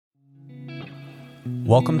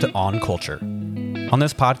Welcome to On Culture. On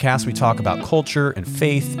this podcast, we talk about culture and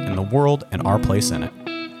faith and the world and our place in it.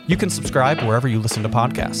 You can subscribe wherever you listen to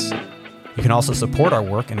podcasts. You can also support our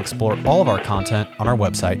work and explore all of our content on our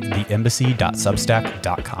website,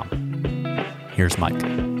 theembassy.substack.com. Here's Mike.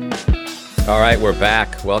 All right, we're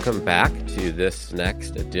back. Welcome back to this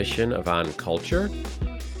next edition of On Culture.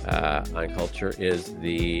 On Culture is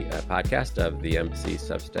the podcast of the Embassy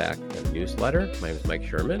Substack newsletter. My name is Mike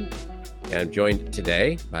Sherman, and I'm joined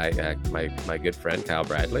today by my good friend, Kyle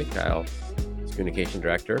Bradley. Kyle is communication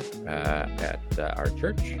director at our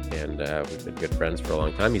church, and we've been good friends for a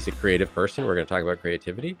long time. He's a creative person. We're going to talk about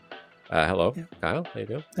creativity. Hello, yeah. Kyle. How you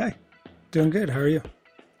doing? Hi. Doing good. How are you?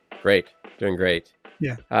 Great. Doing great.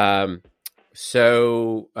 Yeah.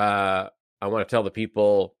 So I want to tell the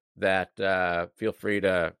people that feel free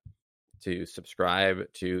to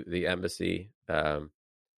subscribe to the Embassy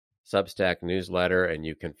Substack newsletter, and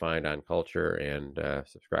you can find On Culture and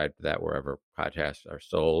subscribe to that wherever podcasts are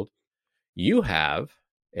sold. You have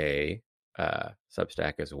a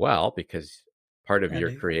Substack as well, because part of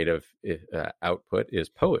your creative output is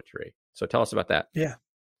poetry. So tell us about that. Yeah.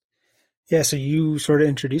 Yeah, so you sort of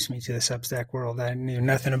introduced me to the Substack world. I knew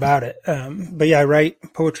nothing about it. But yeah, I write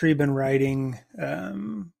poetry, been writing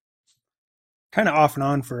kind of off and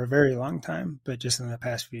on for a very long time, but just in the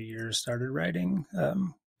past few years started writing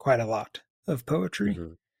quite a lot of poetry.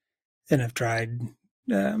 Mm-hmm. And I've tried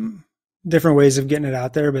different ways of getting it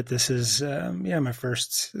out there, but this is my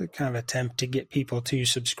first kind of attempt to get people to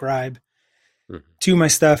subscribe to my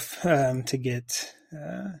stuff, to get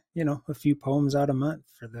a few poems out a month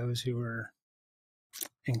for those who are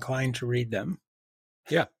inclined to read them.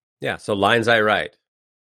 Yeah. So Lines I Write.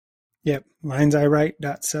 Yep.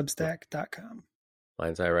 linesiwrite.substack.com.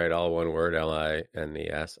 Lines I Write, all one word,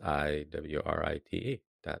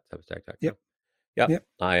 LINESIWRITE.substack.com. Yep.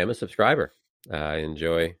 I am a subscriber. I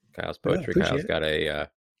enjoy Kyle's poetry. Kyle's got a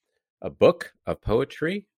book of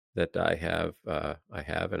poetry that I have and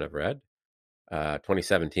I've read.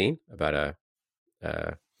 2017, about a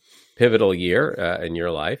pivotal year in your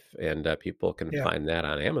life, and people can find that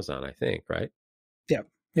on Amazon, I think, right? Yep.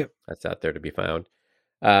 That's out there to be found.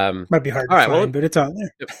 Might be hard to find, but it's on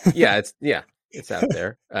there. It's out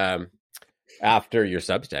there. After your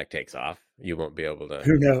Substack takes off, you won't be able to.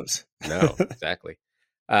 Who knows? No, exactly.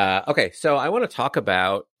 Okay, so I want to talk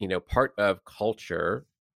about, part of culture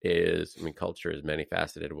is, culture is many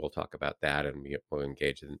faceted. We'll talk about that, and we'll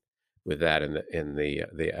engage with that in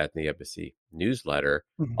the Embassy newsletter,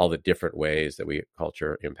 all the different ways that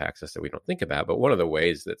culture impacts us that we don't think about. But one of the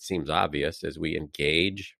ways that seems obvious is we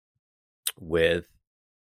engage with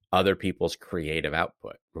other people's creative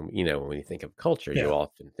output. When you think of culture, you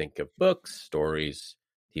often think of books, stories,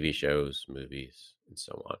 TV shows, movies, and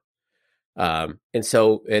so on. And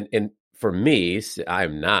for me, I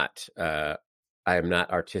am not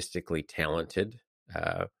artistically talented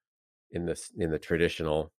in the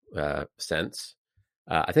traditional sense.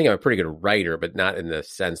 I think I'm a pretty good writer, but not in the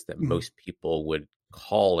sense that most people would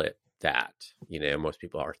call it that. Most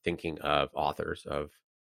people are thinking of authors of,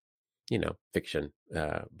 fiction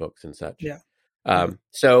books and such. Yeah.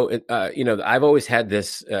 So, I've always had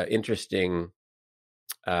this interesting,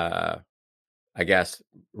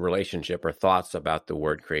 relationship or thoughts about the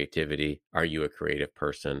word creativity. Are you a creative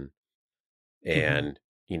person? And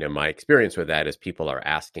my experience with that is people are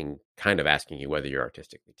asking you whether you're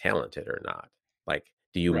artistically talented or not. Like,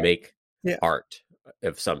 do you make art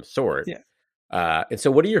of some sort? Yeah. And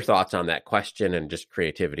so what are your thoughts on that question and just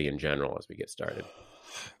creativity in general as we get started?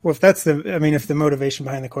 Well, if the motivation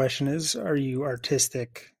behind the question is, are you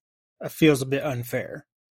artistic, it feels a bit unfair.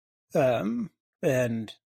 And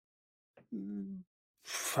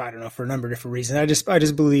I don't know, for a number of different reasons. I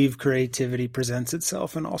just believe creativity presents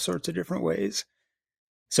itself in all sorts of different ways.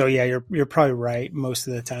 So yeah, you're probably right. Most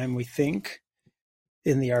of the time we think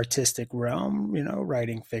in the artistic realm,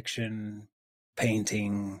 writing fiction,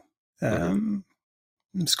 painting,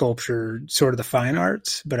 sculpture, sort of the fine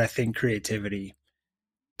arts, but I think creativity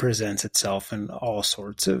presents itself in all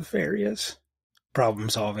sorts of areas. Problem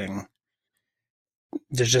solving.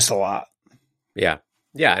 There's just a lot. Yeah.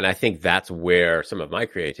 Yeah. And I think that's where some of my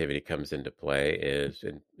creativity comes into play, is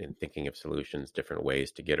in thinking of solutions, different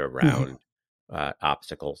ways to get around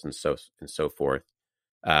obstacles and so forth.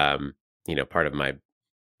 Part of my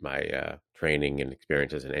training and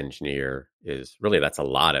experience as an engineer is really, that's a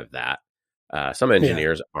lot of that. Some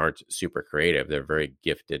engineers aren't super creative. They're very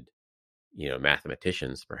gifted,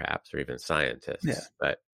 mathematicians perhaps, or even scientists,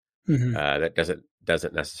 but that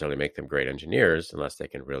doesn't necessarily make them great engineers unless they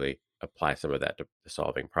can really apply some of that to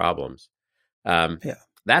solving problems.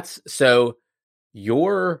 That's so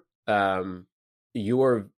your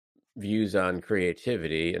your views on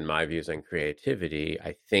creativity and my views on creativity,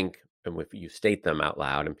 I think, and if you state them out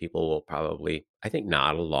loud, and people will probably, I think,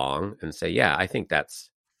 nod along and say, yeah, I think that's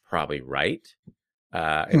probably right.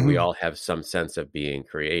 And we Mhm. all have some sense of being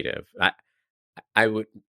creative. I would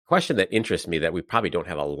question that interests me that we probably don't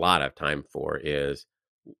have a lot of time for is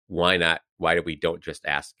why not? Why do we don't just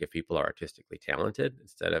ask if people are artistically talented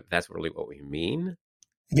instead of that's really what we mean?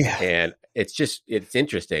 Yeah. And it's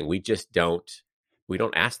interesting. We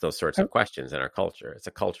don't ask those sorts I, of questions in our culture. It's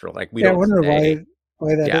a cultural, like we yeah, I don't wonder say,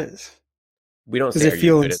 why that yeah, is. we don't Does say, it are you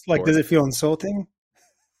feel good at like does sports? it feel insulting?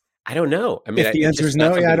 I don't know. I mean, If the it's answer is just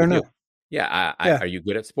not no, yeah, I something we don't do. know. Yeah, Yeah. are you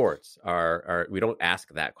good at sports? Are we don't ask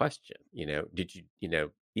that question? Did you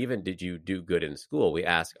even did you do good in school? We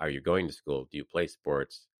ask, are you going to school? Do you play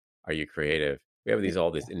sports? Are you creative? We have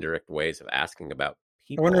all these indirect ways of asking about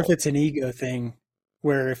I wonder if people. it's an ego thing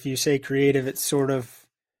where if you say creative, it's sort of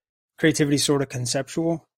creativity sort of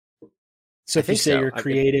conceptual. So I if you think say so. you're I mean,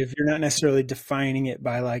 creative, you're not necessarily defining it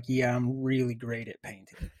by like, yeah, I'm really great at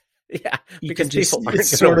painting. yeah, You can because just people aren't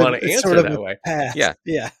going to want to it's sort answer of a that way. pass. Yeah,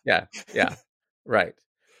 Yeah. yeah, yeah. Right.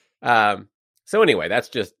 Um, so anyway,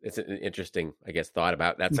 it's an interesting, I guess, thought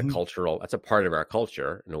about Hmm. that's a part of our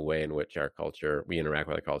culture in a way in which we interact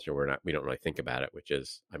with our culture. We don't really think about it, which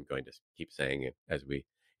is, I'm going to keep saying it as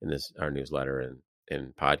in our newsletter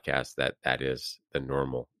and podcast, that is the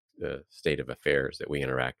normal state of affairs, that we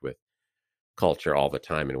interact with culture all the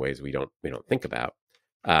time in ways we don't think about.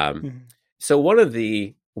 Um, Hmm. so one of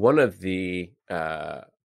the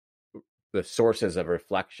sources of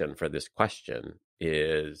reflection for this question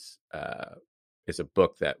is a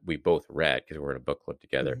book that we both read because we're in a book club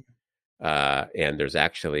together. Hmm. And there's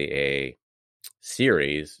actually a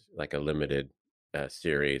series, like a limited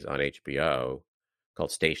series on HBO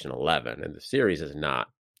called Station 11. And the series it's not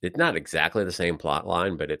exactly the same plot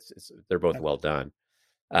line, but they're both well done.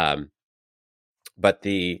 Um, but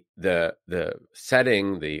the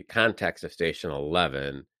setting, the context of Station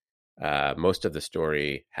 11, most of the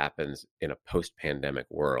story happens in a post-pandemic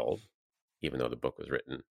world, even though the book was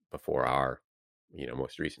written before our,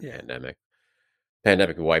 most recent Yeah. pandemic.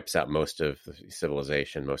 Pandemic wipes out most of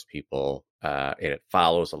civilization, most people, and it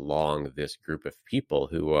follows along this group of people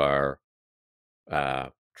who are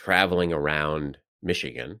traveling around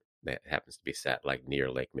Michigan. That happens to be set like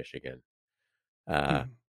near Lake Michigan, uh, Hmm.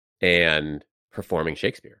 and performing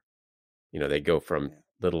Shakespeare. They go from Yeah.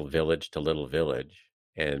 little village to little village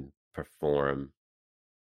and perform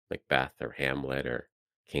Macbeth or Hamlet or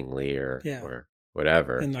King Lear Yeah. or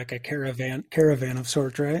whatever. In like a caravan of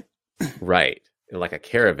sorts, right? Right. Like a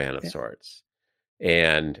caravan of Yeah. sorts.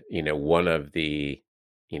 And, one of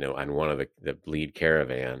on one of the lead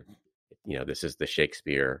caravan, this is the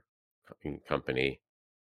Shakespeare company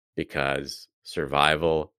because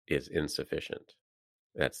survival is insufficient.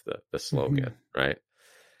 That's the Hmm. slogan, right?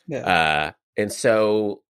 Yeah. And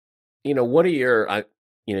so, what are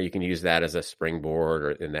you can use that as a springboard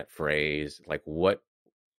or in that phrase, like what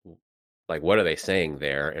are they saying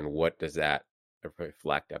there, and what does that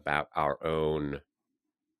reflect about our own,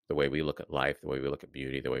 the way we look at life, the way we look at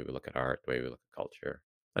beauty, the way we look at art, the way we look at culture?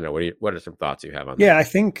 I don't know. What are some thoughts you have on Yeah,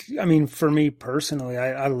 that? I mean, for me personally,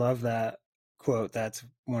 I love that quote. That's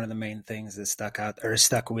one of the main things that stuck out or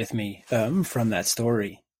stuck with me from that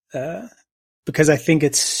story. Uh, because I think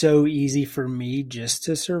it's so easy for me just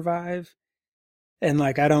to survive. And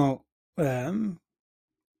like, I don't, um,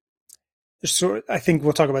 I think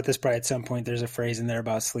we'll talk about this probably at some point. There's a phrase in there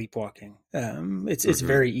about sleepwalking. It's Hmm.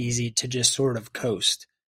 very easy to just sort of coast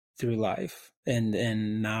through life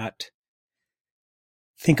and not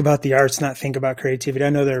think about the arts, not think about creativity. I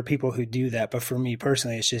know there are people who do that, but for me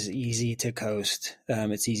personally, it's just easy to coast.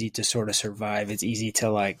 It's easy to sort of survive. It's easy to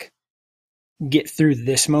like get through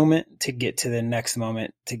this moment to get to the next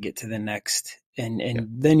moment to get to the next. Yeah.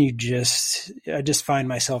 Then I just find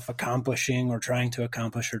myself accomplishing or trying to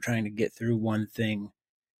accomplish or trying to get through one thing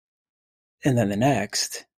and then the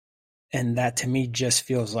next. And that to me just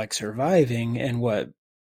feels like surviving. And what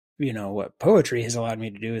poetry has allowed me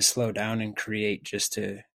to do is slow down and create just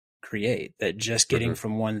to create. That just getting Hmm.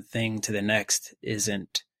 from one thing to the next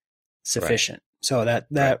isn't Right. sufficient. So that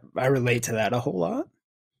Right. I relate to that a whole lot.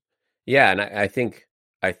 Yeah, and I think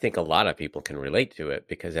a lot of people can relate to it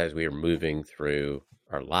because as we are moving through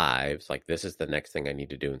our lives, like this is the next thing I need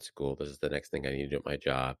to do in school. This is the next thing I need to do at my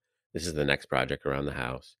job. This is the next project around the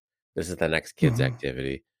house. This is the next kids Hmm.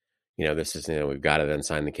 activity. This is, we've got to then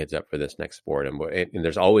sign the kids up for this next sport. And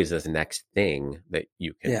there's always this next thing that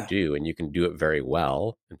you can Yeah. do, and you can do it very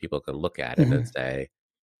well. And people can look at it and Hmm. say,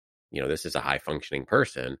 this is a high functioning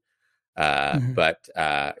person. Hmm. But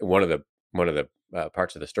one of the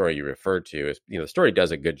parts of the story you referred to is, the story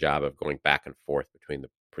does a good job of going back and forth between the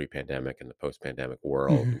pre-pandemic and the post-pandemic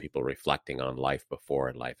world, and people reflecting on life before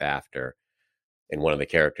and life after. And one of the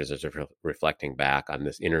characters is reflecting back on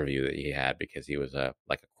this interview that he had, because he was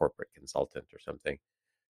like a corporate consultant or something.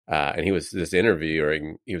 And he was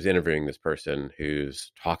interviewing this person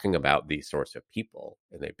who's talking about these sorts of people.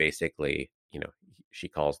 And they basically, she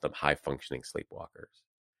calls them high functioning sleepwalkers,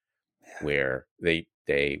 where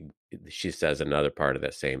she says another part of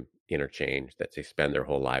that same interchange, that they spend their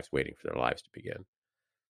whole lives waiting for their lives to begin,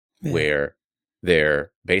 where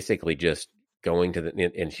they're basically just going to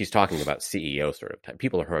and she's talking about CEO sort of type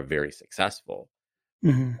people who are very successful.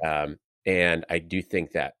 And I do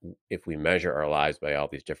think that if we measure our lives by all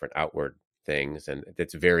these different outward things, and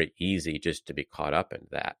it's very easy just to be caught up in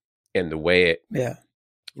that. And the way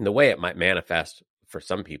it might manifest for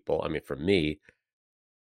some people, I mean, for me,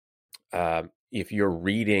 if you're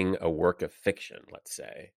reading a work of fiction, let's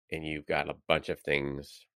say, and you've got a bunch of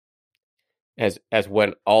things, as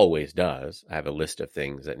one always does, I have a list of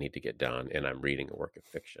things that need to get done, and I'm reading a work of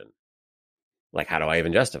fiction. Like, how do I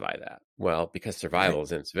even justify that? Well, because survival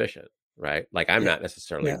is insufficient, right? Like, I'm not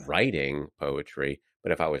necessarily writing poetry,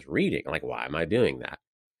 but if I was reading, like, why am I doing that?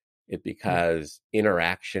 It's because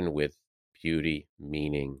interaction with beauty,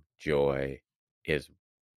 meaning, joy is,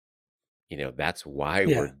 that's why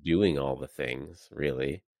we're doing all the things,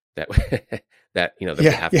 really, that that we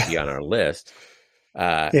have to be on our list.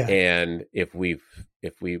 And if we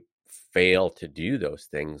fail to do those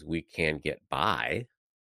things, we can get by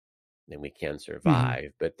and we can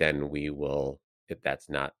survive, but then we will, that's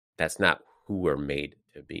not who we're made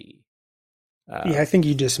to be. I think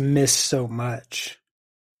you just miss so much.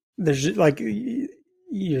 There's like,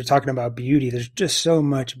 you're talking about beauty. There's just so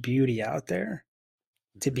much beauty out there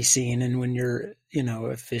to be seen. And when you're,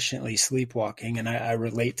 efficiently sleepwalking, and I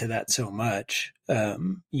relate to that so much,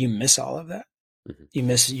 you miss all of that. You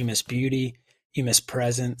miss beauty, you miss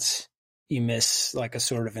presence, you miss like a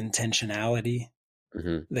sort of intentionality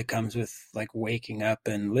that comes with like waking up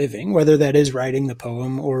and living, whether that is writing the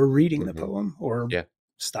poem or reading the poem or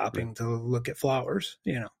stopping to look at flowers,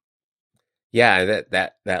 Yeah,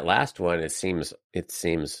 that last one, it seems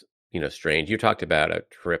strange. You talked about a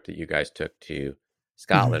trip that you guys took to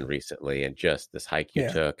Scotland recently, and just this hike you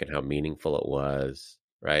took and how meaningful it was,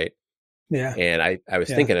 right? Yeah. And I was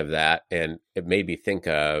thinking of that, and it made me think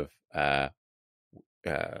of Nancy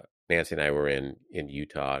and I were in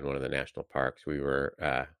Utah in one of the national parks. We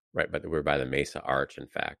were we were by the Mesa Arch, in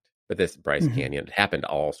fact. But this Bryce Canyon, it happened to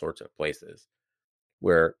all sorts of places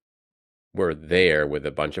where we're there with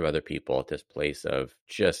a bunch of other people at this place of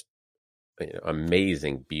just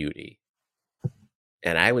amazing beauty.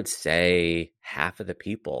 And I would say half of the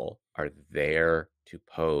people are there to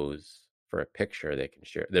pose for a picture they can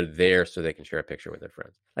share. They're there so they can share a picture with their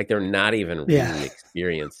friends. Like, they're not even really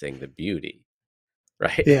experiencing the beauty,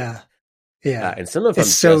 right? Yeah. And some of them,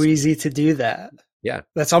 it's so easy to do that. Yeah.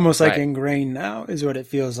 That's almost like ingrained now, is what it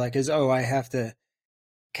feels like, is, I have to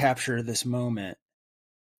capture this moment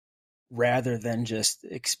rather than just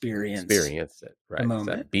experience it, right? The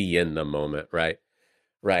moment. Be in the moment, right?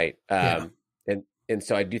 And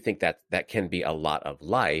so I do think that can be a lot of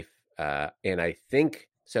life. And I think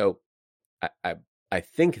so. I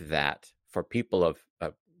think that for people of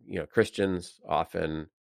Christians, often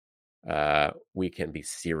we can be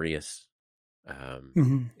serious,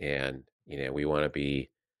 and we want to be,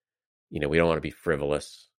 we don't want to be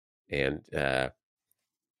frivolous, and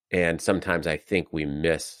sometimes I think we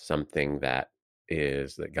miss something that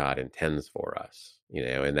God intends for us,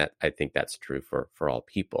 and that I think that's true for all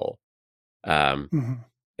people.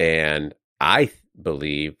 And I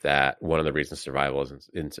believe that one of the reasons survival is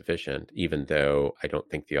insufficient, even though I don't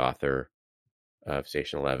think the author of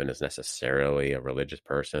Station 11 is necessarily a religious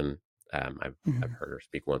person. I've heard her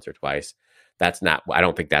speak once or twice. I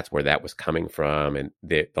don't think that's where that was coming from. And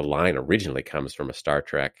the line originally comes from a Star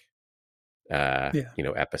Trek,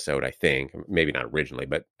 episode, I think. Maybe not originally,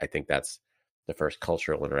 but I think that's the first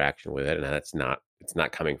cultural interaction with it. And it's not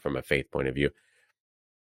coming from a faith point of view.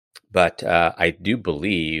 But I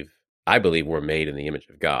believe we're made in the image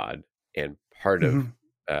of God, and part of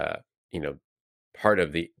the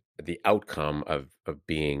outcome of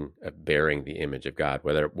bearing the image of God,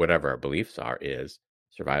 whatever our beliefs are, is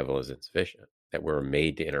survival is insufficient. That we're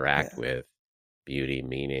made to interact with beauty,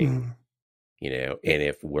 meaning, and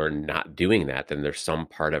if we're not doing that, then there's some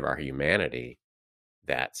part of our humanity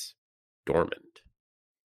that's dormant,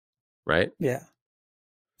 right? Yeah.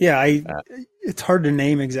 It's hard to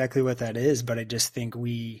name exactly what that is, but I just think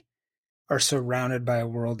we are surrounded by a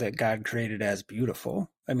world that God created as beautiful.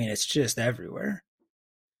 I mean, it's just everywhere.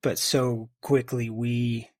 but so quickly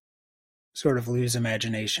we sort of lose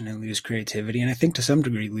imagination and lose creativity. And I think to some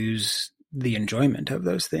degree lose the enjoyment of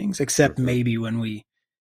those things, except Mm-hmm. maybe when we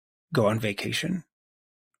go on vacation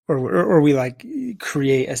or we like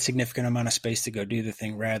create a significant amount of space to go do the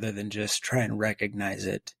thing rather than just try and recognize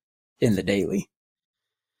it in the daily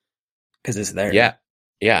because it's there. Yeah.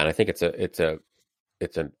 Yeah. And I think it's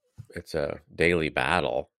a daily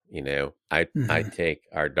battle. I Mm-hmm. take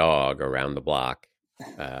our dog around the block,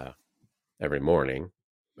 uh, every morning.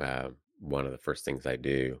 One of the first things I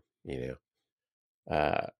do,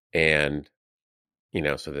 and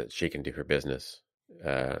so that she can do her business,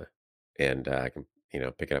 uh, and I can,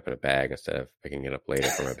 pick it up in a bag instead of picking it up later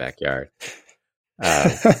from my backyard.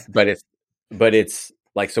 Uh, but it's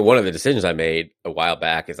like, so one of the decisions I made a while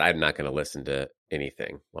back is I'm not going to listen to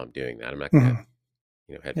anything while I'm doing that. I'm not going to have, Mm-hmm.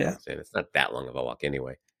 Yeah. headphones in. It's not that long of a walk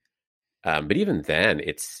anyway. But even then,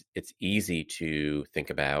 it's easy to think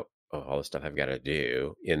about, oh, all the stuff I've got to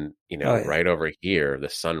do. Oh yeah. Right over here, the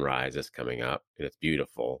sunrise is coming up, and it's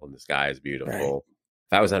beautiful, and the sky is Right. beautiful.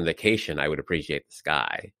 If I was on vacation, I would appreciate the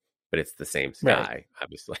sky, but it's the same Right. sky,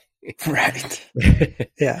 obviously. Right.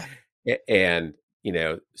 Yeah. And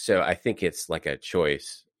so I think it's like a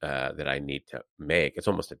choice that I need to make. It's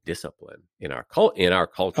almost a discipline in our culture.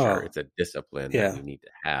 Oh It's a discipline that yeah. we need to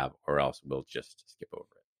have, or else we'll just skip over it.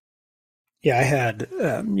 Yeah, I had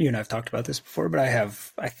you and I've talked about this before, but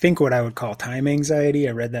I think what I would call time anxiety.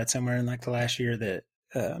 I read that somewhere in like the last year that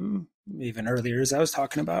even earlier as I was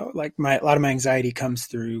talking about, like a lot of my anxiety comes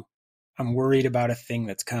through I'm worried about a thing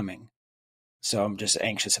that's coming. So I'm just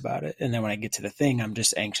anxious about it. And then when I get to the thing, I'm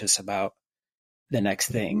just anxious about the next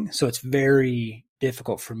thing. So it's very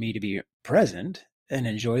difficult for me to be present and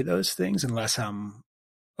enjoy those things unless I'm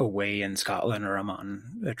away in Scotland or I'm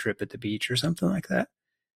on a trip at the beach or something like that.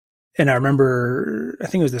 And I remember, I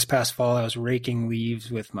think it was this past fall, I was raking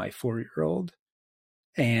leaves with my 4-year-old,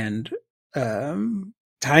 and um,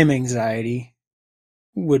 time anxiety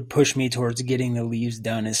would push me towards getting the leaves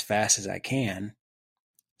done as fast as I can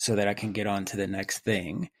so that I can get on to the next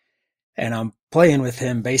thing. And I'm playing with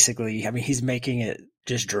him basically. I mean, he's making it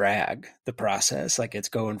just drag the process. Like it's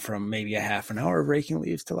going from maybe a half an hour of raking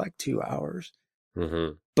leaves to like 2 hours.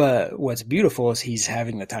 Mm-hmm. But what's beautiful is he's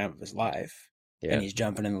having the time of his life and Yeah. he's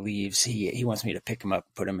jumping in the leaves. He wants me to pick him up,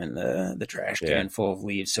 put him in the trash Yeah. can full of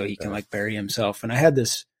leaves so he can Uh, like bury himself. And I had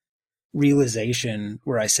this realization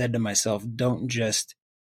where I said to myself, don't just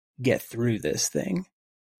get through this thing.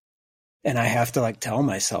 And I have to like tell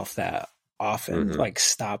myself that often, mm-hmm. like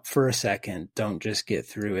stop for a second, don't just get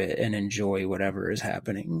through it and enjoy whatever is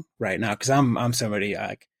happening right now. Cause I'm somebody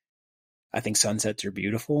like, I think sunsets are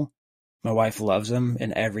beautiful. My wife loves them,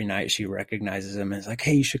 and every night she recognizes them and is like,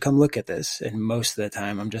 hey, you should come look at this. And most of the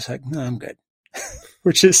time I'm just like, no, I'm good,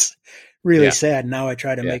 which is really Yeah. sad. Now I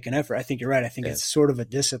try to Yeah. make an effort. I think you're right. I think Yeah. it's sort of a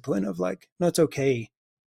discipline of like, no, it's okay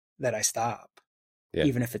that I stop, Yeah.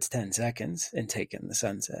 even if it's 10 seconds and take in the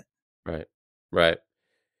sunset. Right. Right.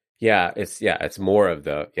 Yeah. It's more of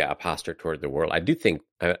a posture toward the world. I do think,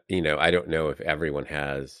 I don't know if everyone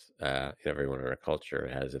everyone in our culture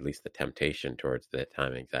has at least the temptation towards the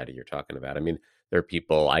time anxiety you're talking about. I mean, there are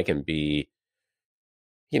people I can be,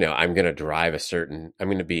 I'm going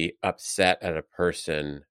to be upset at a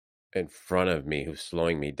person in front of me who's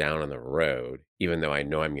slowing me down on the road, even though I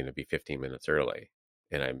know I'm going to be 15 minutes early.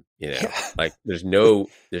 And I'm, Yeah. like, there's no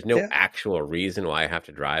Yeah. actual reason why I have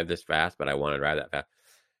to drive this fast, but I want to drive that fast.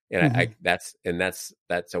 And Mm-hmm.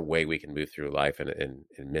 that's a way we can move through life and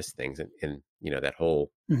miss things. And, that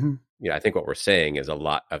whole, Mm-hmm. I think what we're saying is a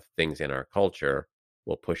lot of things in our culture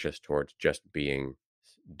will push us towards just being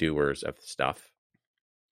doers of stuff.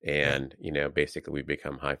 Yeah. And, basically we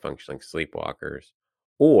become high functioning sleepwalkers,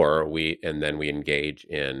 and then we engage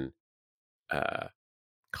in, uh,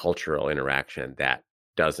 cultural interaction that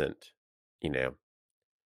doesn't, you know,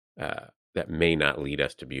 that may not lead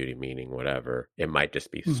us to beauty, meaning whatever. It might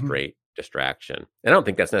just be Mm-hmm. straight distraction. And I don't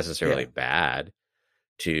think that's necessarily Yeah. bad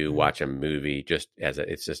to Mm-hmm. watch a movie just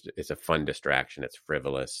it's a fun distraction. It's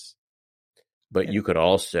frivolous. But Yeah. you could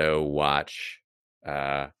also watch,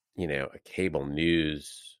 a cable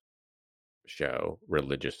news show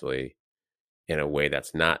religiously in a way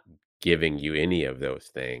that's not giving you any of those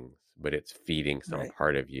things, but it's feeding some Right.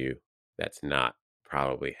 part of you that's not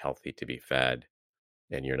probably healthy to be fed,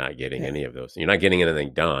 and you're not getting Yeah. any of those. You're not getting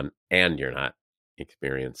anything done, and you're not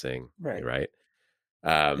experiencing, Right. right?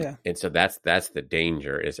 Yeah. And so that's the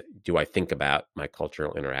danger is, do I think about my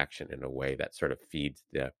cultural interaction in a way that sort of feeds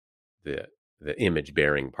the the image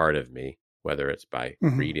bearing part of me, whether it's by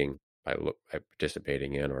Mm-hmm. reading, by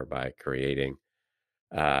participating in, or by creating,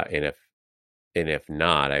 and if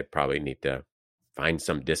not, I probably need to find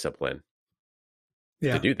some discipline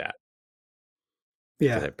Yeah. to do that.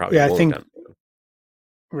 Yeah. Because it probably Yeah. I won't think, have done.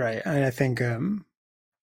 right. I think,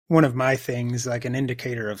 one of my things, like an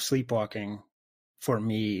indicator of sleepwalking for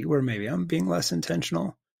me, where maybe I'm being less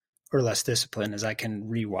intentional or less disciplined, is I can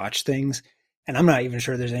rewatch things. And I'm not even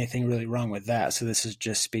sure there's anything really wrong with that. So this is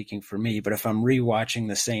just speaking for me. But if I'm rewatching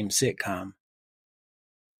the same sitcom,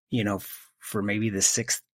 for maybe the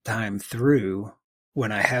sixth time through,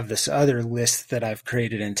 when I have this other list that I've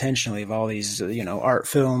created intentionally of all these, art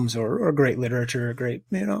films or great literature, great,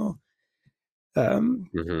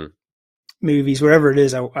 Mm-hmm. movies, whatever it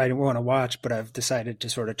is I want to watch, but I've decided to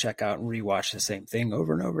sort of check out and rewatch the same thing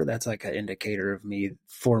over and over. That's like an indicator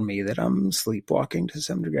for me that I'm sleepwalking to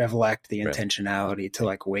some degree. I've lacked the Right. intentionality to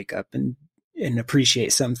like wake up and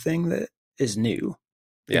appreciate something that is new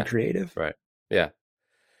and creative. Right. Yeah.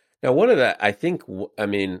 Now, one of the, I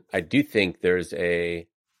do think there's a,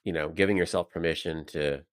 giving yourself permission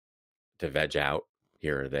to veg out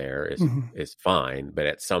here or there is fine. But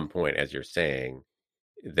at some point, as you're saying,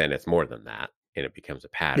 then it's more than that, and it becomes a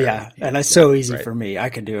pattern. Yeah, and it's so easy right? for me. I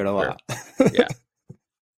can do it a Sure. lot. Yeah.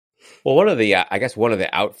 Well, one of the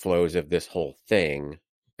outflows of this whole thing,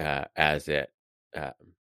 as it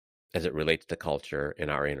relates to culture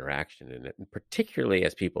and our interaction in it, and particularly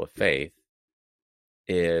as people of faith,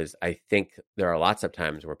 is I think there are lots of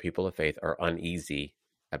times where people of faith are uneasy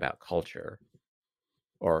about culture,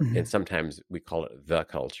 and sometimes we call it the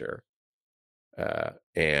culture,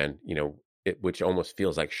 and which almost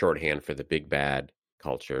feels like shorthand for the big bad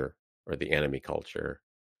culture or the enemy culture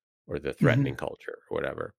or the threatening culture or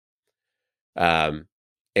whatever.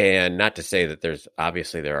 And not to say that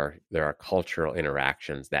there are cultural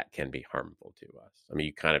interactions that can be harmful to us. I mean,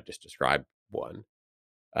 you kind of just described one,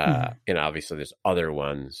 and obviously there's other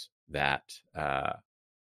ones that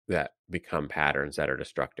become patterns that are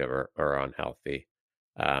destructive or unhealthy.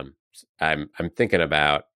 I'm thinking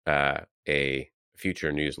about a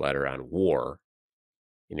future newsletter on war.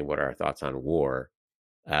 What are our thoughts on war?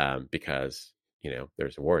 Because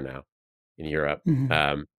there's a war now in Europe,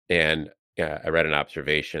 and I read an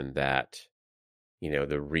observation that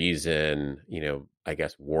the reason I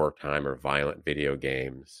guess wartime or violent video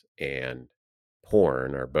games and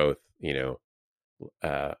porn are both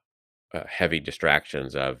heavy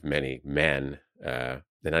distractions of many men. They're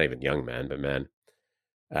not even young men, but men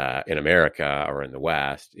in America or in the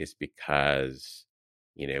West, is because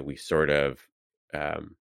we sort of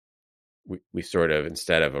we sort of,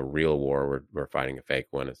 instead of a real war, we're fighting a fake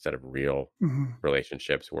one. Instead of real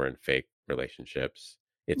relationships, we're in fake relationships.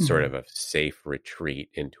 It's sort of a safe retreat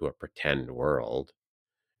into a pretend world,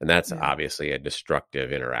 and that's obviously a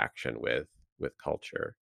destructive interaction with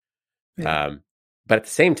culture. But at the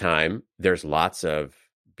same time, there's lots of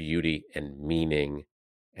beauty and meaning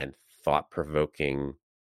and thought-provoking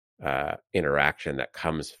interaction that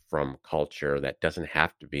comes from culture that doesn't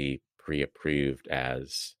have to be pre-approved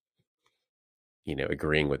as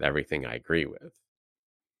agreeing with everything I agree with.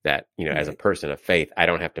 That as a person of faith, I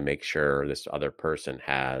don't have to make sure this other person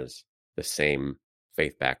has the same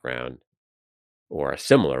faith background or a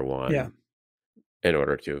similar one in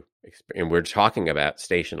order to and we're talking about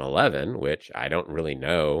Station 11, which I don't really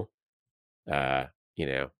know the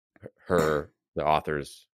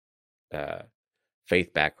author's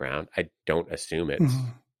faith background. I don't assume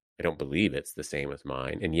I don't believe it's the same as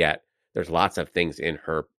mine, and yet there's lots of things in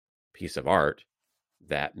her piece of art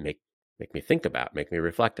that make me think about, make me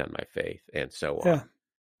reflect on my faith, and so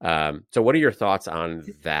on. So what are your thoughts on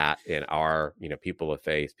that in our people of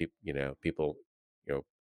faith, people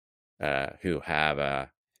who have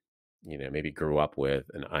maybe grew up with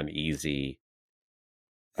an uneasy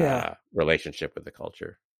relationship with the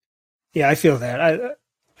culture? Yeah, I feel that.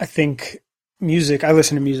 I think music, I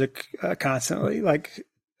listen to music constantly. Like,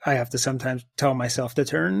 I have to sometimes tell myself to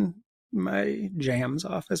turn my jams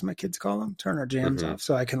off, as my kids call them, turn our jams off,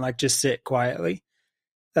 so I can like just sit quietly.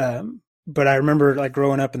 But I remember like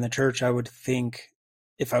growing up in the church, I would think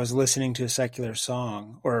if I was listening to a secular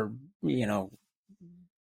song, or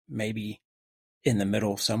maybe in the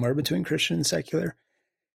middle somewhere between Christian and secular,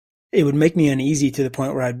 it would make me uneasy to the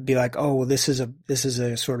point where I'd be like, oh, well, this is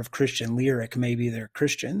a sort of Christian lyric. Maybe they're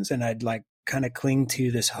Christians. And I'd like kind of cling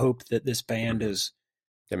to this hope that this band is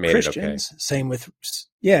Christians. Okay.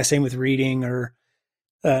 Same with reading or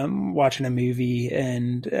watching a movie.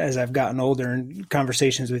 And as I've gotten older and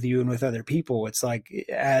conversations with you and with other people, it's like,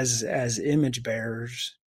 as image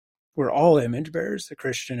bearers, we're all image bearers, the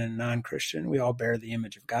Christian and non-Christian. We all bear the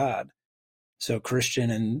image of God. So Christian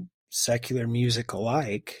and secular music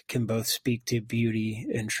alike can both speak to beauty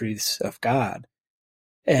and truths of God.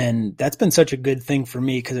 And that's been such a good thing for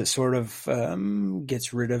me because it sort of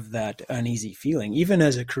gets rid of that uneasy feeling. Even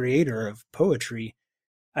as a creator of poetry,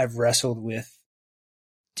 I've wrestled with,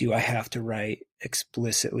 do I have to write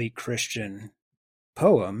explicitly Christian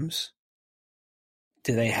poems?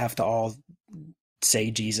 Do they have to all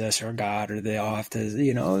say Jesus or God, or they all have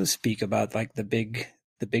to, speak about like the big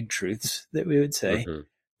truths that we would say? Mm-hmm.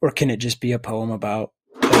 Or can it just be a poem about,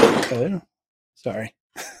 sorry,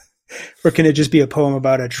 or can it just be a poem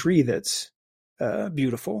about a tree that's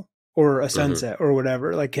beautiful, or a Mm-hmm. sunset, or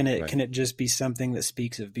whatever? Like, can Right. it just be something that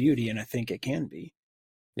speaks of beauty? And I think it can be.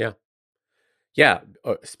 Yeah. Yeah.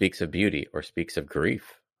 Or speaks of beauty, or speaks of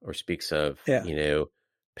grief, or speaks of, Yeah.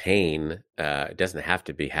 pain. It doesn't have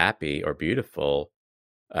to be happy or beautiful,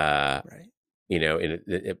 uh, Right.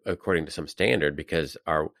 according to some standard, because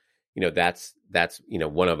that's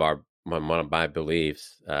one of my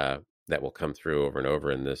beliefs, that will come through over and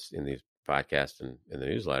over in these podcasts and in the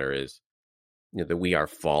newsletter is, that we are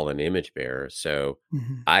fallen image bearers. So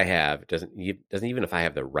Mm-hmm. I have, doesn't even if I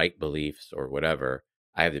have the right beliefs or whatever,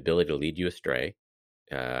 I have the ability to lead you astray,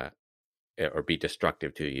 uh, or be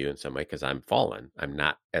destructive to you in some way, because I'm fallen. I'm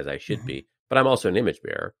not as I should Mm-hmm. be, but I'm also an image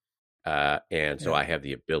bearer. And so Yeah. I have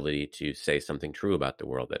the ability to say something true about the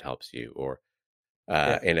world that helps you, or,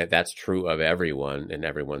 Yeah. that's true of everyone and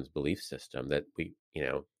everyone's belief system, that we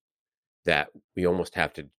almost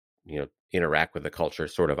have to, interact with the culture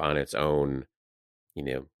sort of on its own, you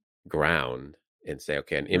know, ground, and say,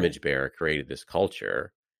 okay, an Right. image bearer created this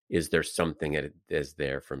culture. Is there something that is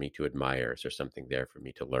there for me to admire? Is there something there for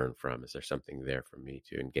me to learn from? Is there something there for me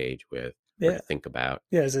to engage with or to Yeah. think about?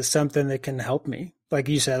 Yeah. Is it something that can help me? Like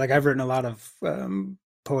you said, like I've written a lot of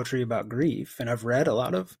poetry about grief, and I've read a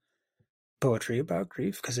lot of poetry about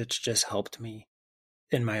grief because it's just helped me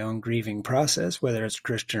in my own grieving process, whether it's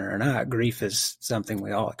Christian or not. Grief is something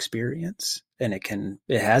we all experience, and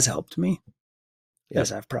it has helped me Yeah.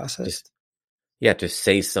 as I've processed. Just, yeah, to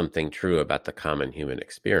say something true about the common human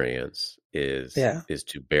experience Yeah. is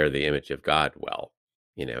to bear the image of God well,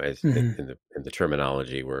 as Mm-hmm. in the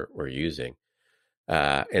terminology we're using.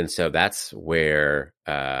 And so that's where,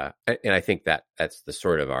 and I think that's the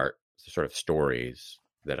sort of art, the sort of stories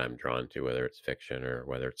that I'm drawn to, whether it's fiction or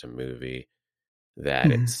whether it's a movie, that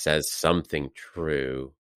it Mm-hmm. says something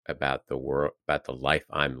true about the world, about the life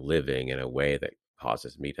I'm living, in a way that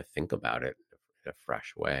causes me to think about it in a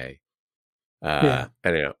fresh way. Yeah.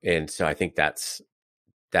 And so I think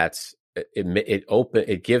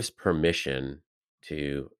it gives permission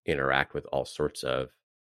to interact with all sorts of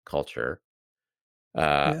culture.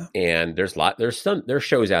 Yeah. And there's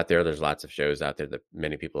shows out there. There's lots of shows out there that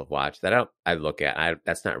many people have watched that I look at.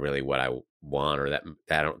 That's not really what I want, or that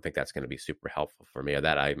I don't think that's going to be super helpful for me, or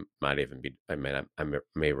that I might even be. I mean, I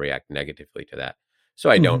may react negatively to that. So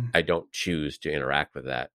Mm-hmm. I don't choose to interact with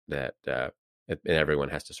that. And everyone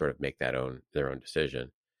has to sort of make their own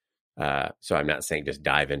decision. So I'm not saying just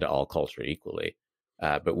dive into all culture equally,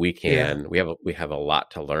 but Yeah. we have a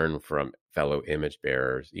lot to learn from fellow image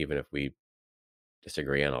bearers, even if we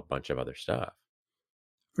disagree on a bunch of other stuff.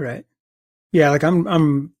 Right. Yeah. Like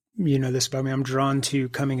I'm, this about me, I'm drawn to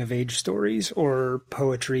coming of age stories or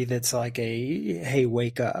poetry that's like hey,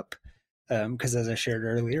 wake up. Because as I shared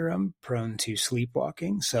earlier, I'm prone to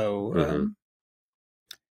sleepwalking. So, Mm-hmm.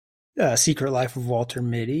 Secret Life of Walter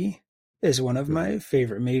Mitty is one of Mm-hmm. my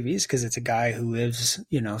favorite movies because it's a guy who lives,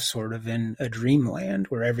 sort of in a dreamland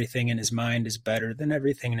where everything in his mind is better than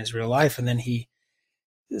everything in his real life. And then he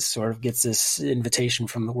sort of gets this invitation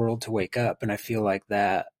from the world to wake up. And I feel like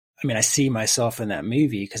that. I mean, I see myself in that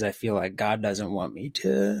movie because I feel like God doesn't want me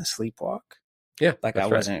to sleepwalk. Yeah, Like I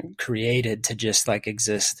that's right. wasn't created to just like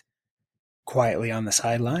exist quietly on the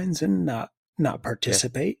sidelines and not Yeah,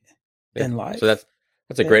 participate yeah. in So life.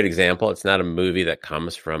 that's a Yeah. great example. It's not a movie that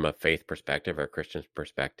comes from a faith perspective or a Christian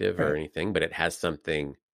perspective or Right. anything, but it has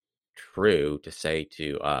something true to say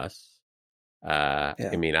to us. I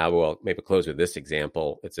Yeah. mean, I will maybe close with this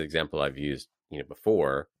example. It's an example I've used,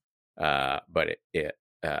 before, but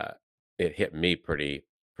uh, it hit me pretty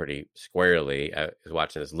squarely. I was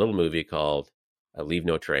watching this little movie called "Leave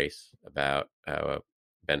No Trace" about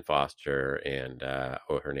Ben Foster and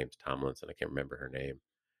her name's Tomlinson. I can't remember her name,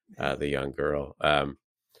 Yeah. the young girl.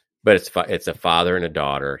 But it's a father and a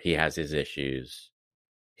daughter. He has his issues,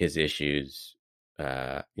 they're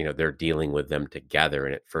dealing with them together,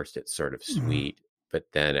 and at first it's sort of Mhm. sweet,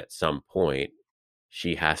 but then at some point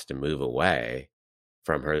she has to move away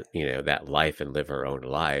from her, that life, and live her own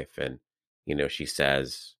life. And she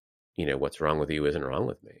says, what's wrong with you isn't wrong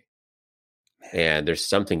with me. And there's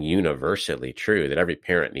something universally true that every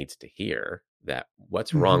parent needs to hear, that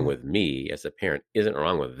what's wrong with me as a parent isn't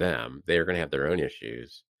wrong with them. They're going to have their own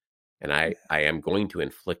issues. And I am going to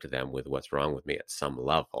inflict them with what's wrong with me at some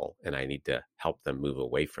level. And I need to help them move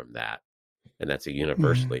away from that. And that's a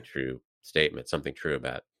universally true statement, something true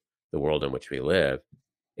about the world in which we live.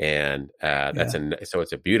 And so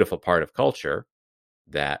it's a beautiful part of culture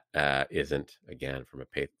that isn't, again, from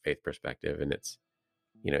a faith perspective. And it's,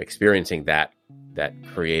 experiencing that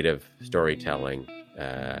creative storytelling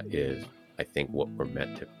is, I think, what we're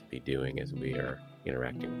meant to be doing as we are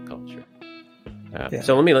interacting with culture.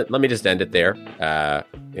 So let me just end it there.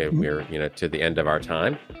 We're to the end of our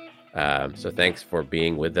time. So thanks for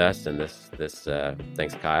being with us, and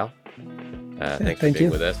thanks, Kyle. Thanks for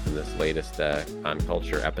being with us in this latest On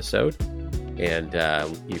Culture episode. And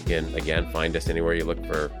you can again find us anywhere you look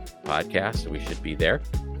for podcasts. We should be there.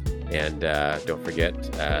 And don't forget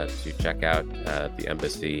to check out the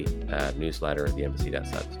Embassy newsletter at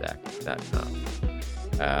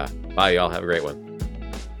theembassy.substack.com. Bye, y'all. Have a great one.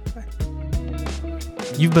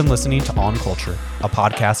 You've been listening to On Culture, a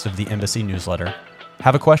podcast of the Embassy newsletter.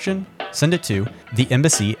 Have a question? Send it to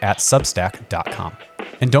theembassy@substack.com.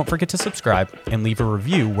 And don't forget to subscribe and leave a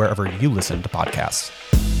review wherever you listen to podcasts.